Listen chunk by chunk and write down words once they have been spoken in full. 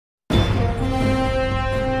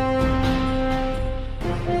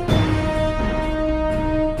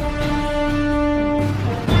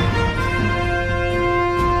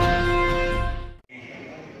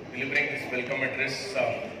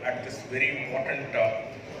important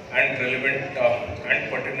and relevant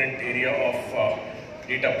and pertinent area of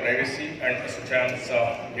data privacy and ASSOCHAM's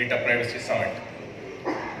Data Privacy Summit.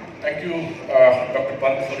 Thank you, Dr.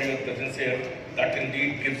 Pant, for your presence here. That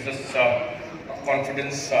indeed gives us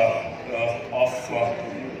confidence of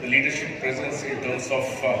the leadership presence in terms of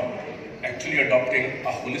actually adopting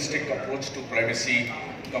a holistic approach to privacy,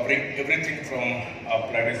 covering everything from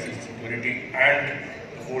privacy, security, and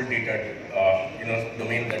the whole data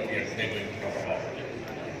domain that we are today going to talk about.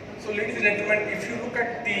 So, ladies and gentlemen, if you look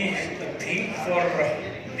at the theme for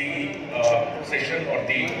the session or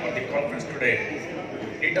the conference today,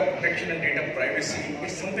 data protection and data privacy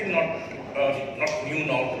is something not new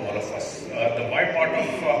now to all of us. The why part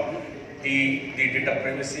of the data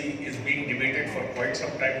privacy is being debated for quite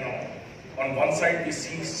some time now. On one side, we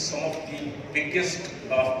see some of the biggest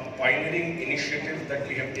pioneering initiatives that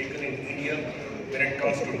we have taken in India when it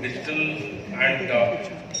comes to digital and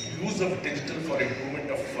use of digital for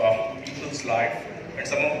improvement of people's life. And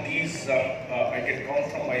some of these I can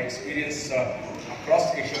count from my experience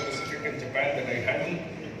across Asia Pacific and Japan that I handle.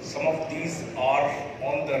 Some of these are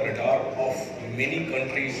on the radar of many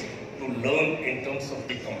countries to learn in terms of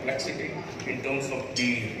the complexity, in terms of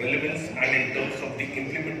the relevance, and in terms of the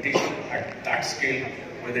implementation at that scale,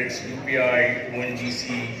 whether it's UPI,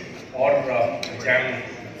 ONGC, or JAM.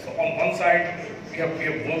 So on one side, we have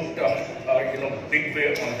worked big way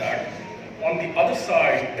on that. On the other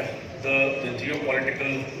side, the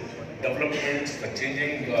geopolitical developments, the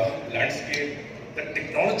changing landscape, the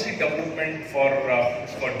technology development for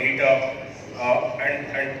data,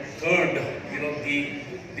 and third,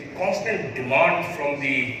 the constant demand from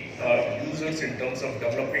the users in terms of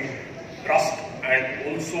developing trust,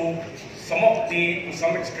 and also to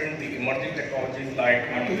some extent, the emerging technologies like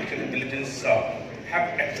artificial intelligence have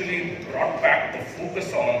actually brought back the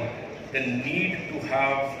focus on the need to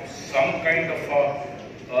have some kind of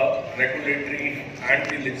regulatory and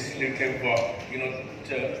the legislative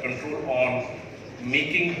control on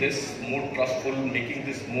making this more trustful, making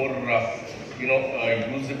this more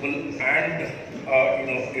usable and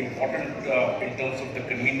important in terms of the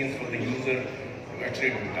convenience for the user to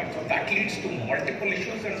actually do that. So that leads to multiple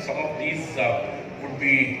issues, and some of these would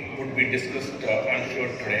be discussed, I'm sure,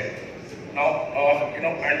 today. Now,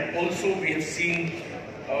 and also we have seen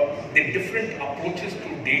the different approaches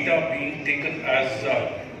to data being taken as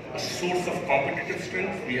a source of competitive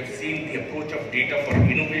strength. We have seen the approach of data for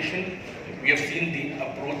innovation. We have seen the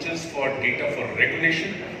approaches for data for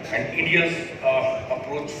regulation, and India's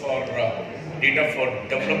approach for data for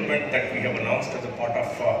development that we have announced as a part of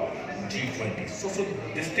G20. So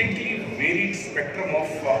distinctly varied spectrum of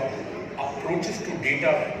approaches to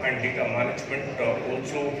data and data management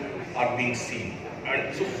also are being seen.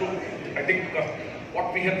 And so I think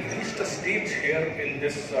what we have reached a stage here in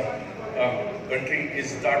this country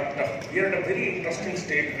is that we are at a very interesting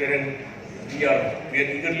stage wherein we are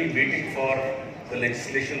eagerly waiting for the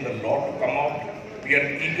legislation, the law to come out. We are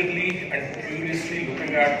eagerly and curiously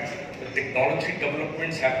looking at the technology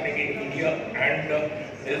developments happening in India and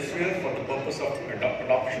elsewhere for the purpose of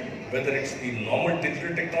adoption, whether it's the normal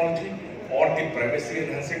digital technology or the privacy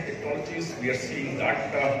enhancing technologies. We are seeing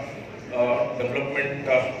that development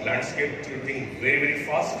landscape changing very, very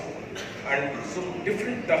fast. And so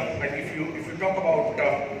different, and if you talk about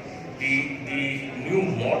the new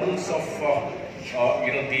models of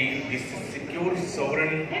the secure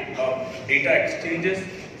sovereign data exchanges,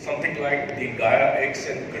 something like the Gaia X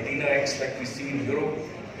and Katina X that we see in Europe,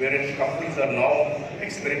 wherein companies are now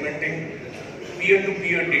experimenting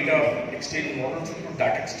peer-to-peer data exchange models. To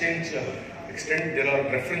that extent, there are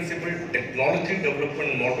referenceable technology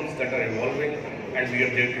development models that are evolving, and we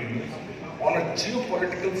are there to use. On a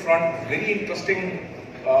geopolitical front, very interesting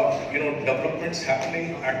developments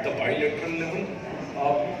happening at the bilateral level.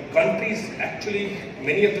 Countries, actually,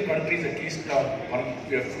 many of the countries, at least a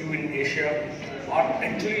few in Asia, are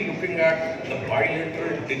actually looking at the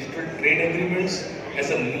bilateral digital trade agreements as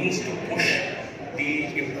a means to push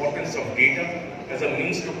the importance of data, as a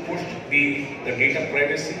means to push the data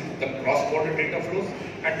privacy, the cross-border data flows,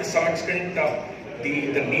 and to some extent,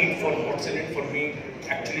 the need for what's in it for me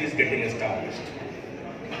actually is getting established.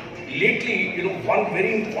 Lately, one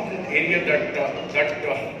very important area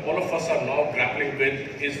that all of us are now grappling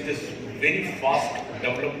with is this very fast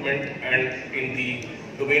development and in the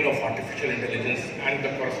domain of artificial intelligence and the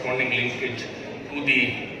corresponding linkage to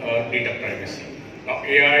the data privacy. Now,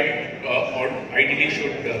 AI ideally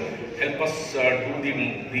should help us do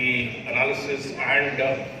the analysis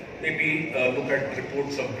and maybe look at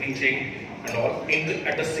reports of breaching and all.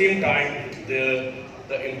 At the same time, the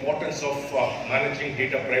importance of managing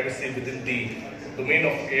data privacy within the domain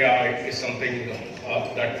of AI is something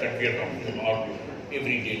that we are talking about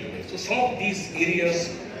every day today. So some of these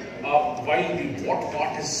areas, while the what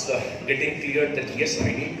part is getting clear that yes,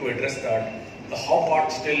 I need to address that, the how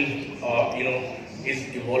part still,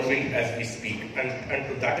 is evolving as we speak. And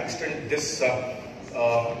to that extent, this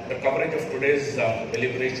the coverage of today's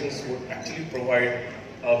deliberations would actually provide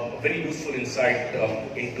a very useful insight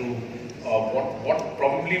into what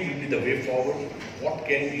probably will be the way forward, what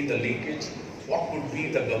can be the linkage, what would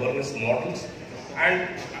be the governance models. And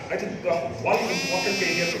I think one important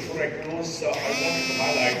area before I close, I wanted to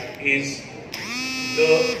highlight is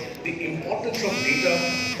the importance of data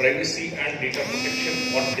privacy and data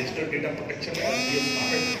protection, or digital data protection, as we have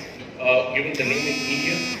started giving the name in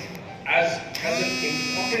India, as an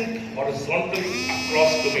important horizontal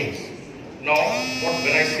across domains. Now,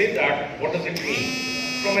 when I say that, what does it mean?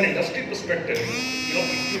 From an industry perspective,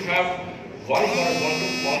 if you have one horizontal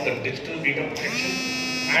on the digital data protection,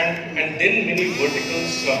 and then many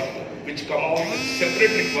verticals which come out with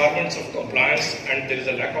separate requirements of compliance, and there is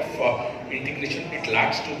a lack of integration, it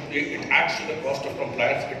adds to the cost of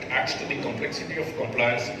compliance, it adds to the complexity of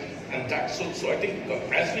compliance, and that. So I think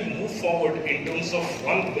as we move forward in terms of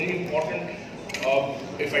one very important,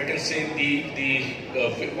 if I can say,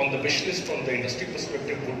 on the wish list from the industry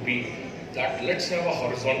perspective would be that let's have a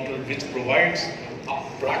horizontal which provides a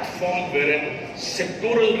platform wherein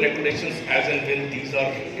sectoral regulations, as and when these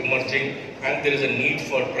are emerging and there is a need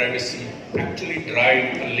for privacy, actually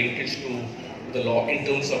drive a linkage to the law in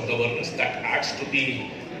terms of governance that adds to the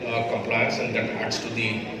compliance, and that adds to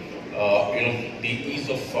the the ease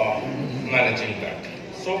of managing that.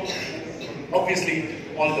 So obviously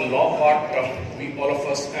on the law part, we all of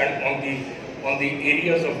us, and on the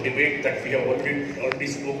areas of debate that we have already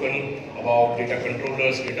spoken about, data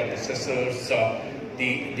controllers, data processors,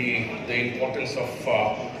 the importance of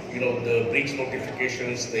the breach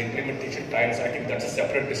notifications, the implementation times. I think that's a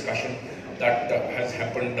separate discussion that has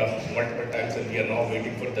happened multiple times, and we are now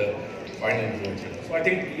waiting for the final version. So I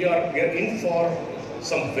think we are in for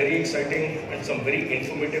some very exciting and some very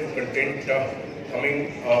informative content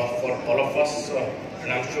coming for all of us,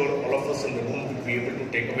 and I'm sure all of us in the room will be able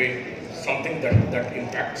to take away something that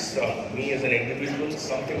impacts me as an individual,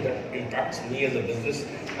 something that impacts me as a business,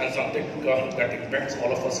 and something that impacts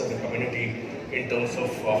all of us as a community in terms of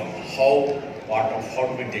how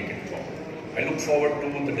do we take it forward. I look forward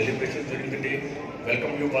to the deliberations during the day.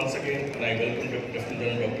 Welcome you once again, and I welcome Dr.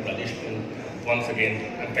 Rajesh once again,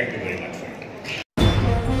 and thank you very much.